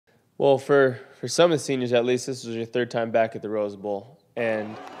Well, for some of the seniors at least, this was your third time back at the Rose Bowl,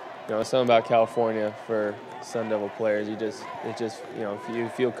 and something about California for Sun Devil players, you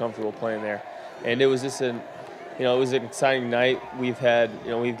feel comfortable playing there, and it was just it was an exciting night. We've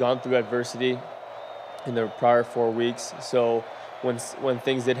gone through adversity in the prior 4 weeks, so when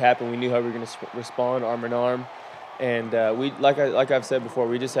things did happen, we knew how we were going to respond, arm in arm, and we like I've said before,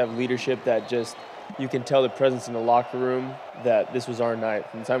 we just have leadership that just you can tell the presence in the locker room that this was our night.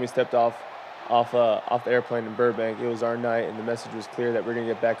 From the time we stepped off the airplane in Burbank, it was our night, and the message was clear that we're going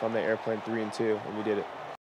to get back on the airplane 3-2, and we did it.